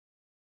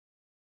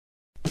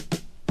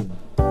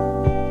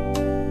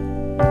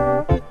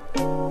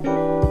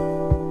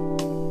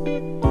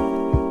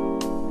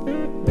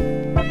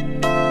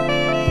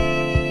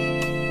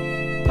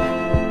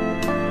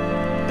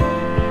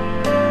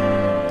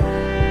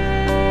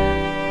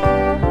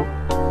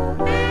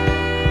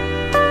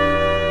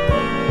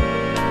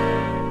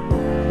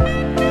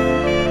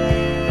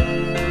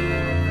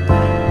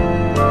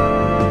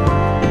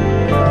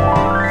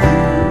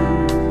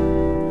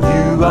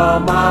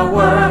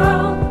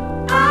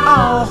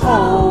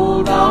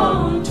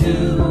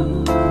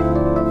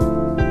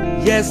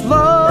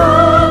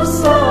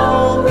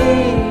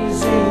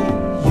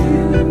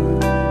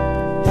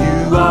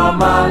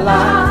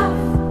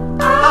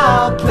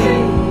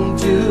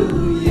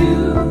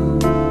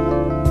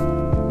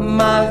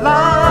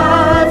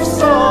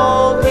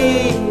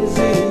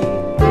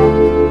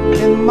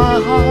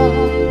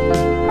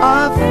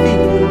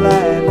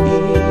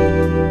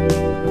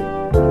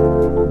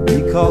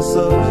because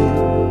of you,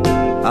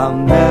 I'll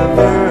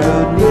never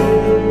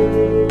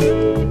need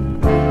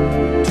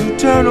to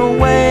turn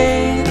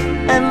away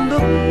and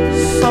look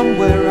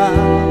somewhere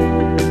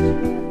else.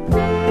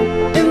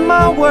 In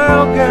my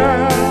world,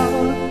 girl,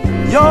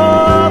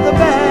 you're the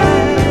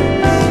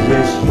best.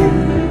 Yes,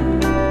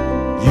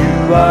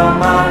 you are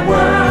my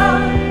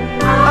world,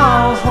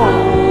 I'll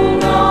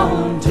hold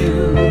on to.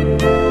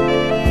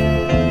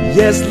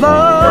 Yes,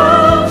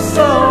 love's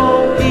so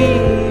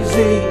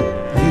easy.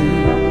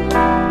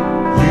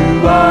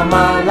 You are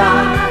my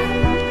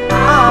life,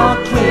 I'll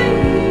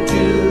cling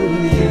to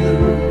you.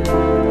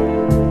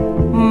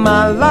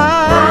 My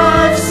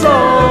life's so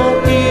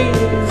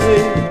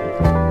easy.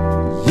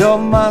 You're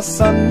my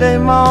Sunday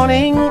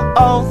morning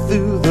all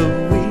through the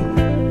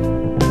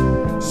week.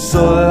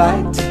 So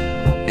light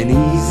and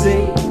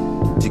easy,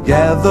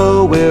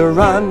 together we'll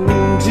run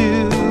to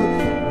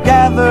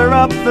gather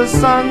up the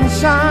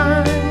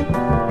sunshine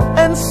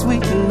and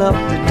sweeten up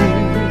the dew.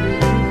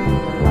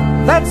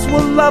 That's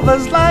what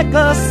lovers like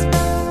us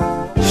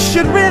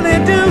should really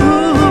do.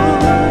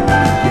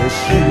 Yes,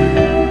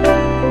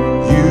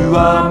 you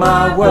are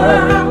my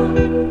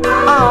world,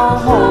 I'll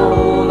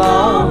hold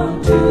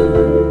on to.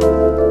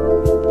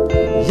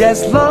 Yes,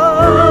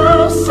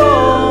 love's so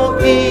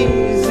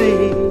easy.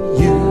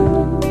 You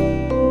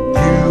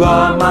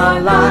are my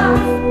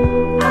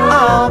life,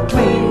 I'll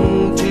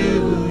cling to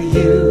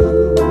you.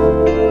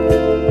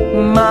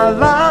 My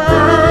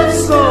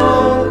life's so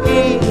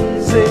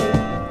easy.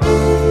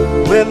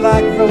 We're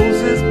like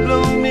roses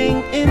blooming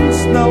in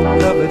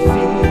snow-covered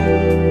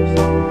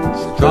fields.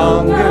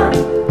 Stronger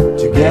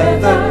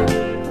together,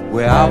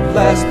 we'll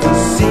outlast the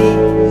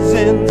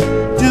seasons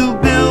to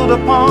build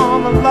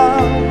upon a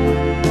love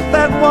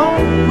that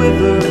won't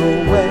wither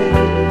away.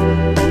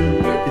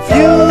 If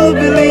you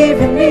believe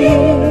in me,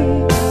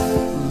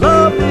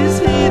 love is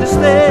here to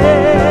stay.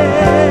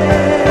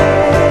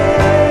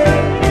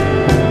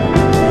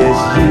 Yes,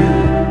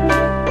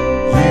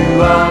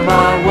 you are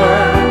my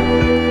world,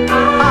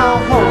 I'll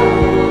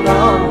hold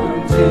on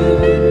to.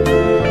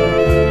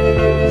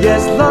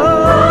 Yes,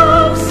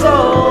 love's so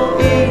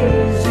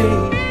easy.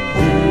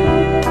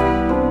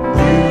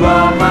 You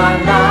are my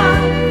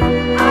life,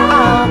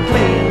 I'll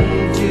cling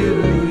to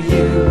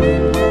you.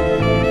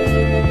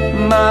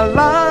 My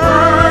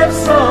life's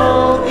so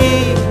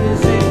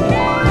easy.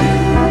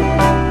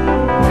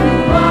 You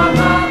are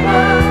my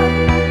world,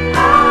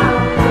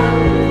 I'll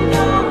hold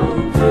on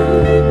to.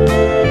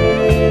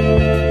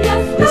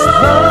 Yes,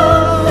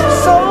 love's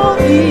so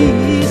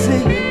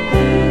easy.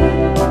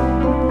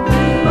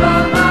 You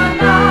are my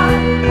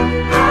life,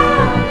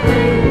 I'll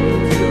cling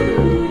to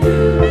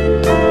you.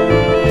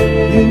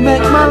 You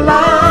make my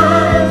life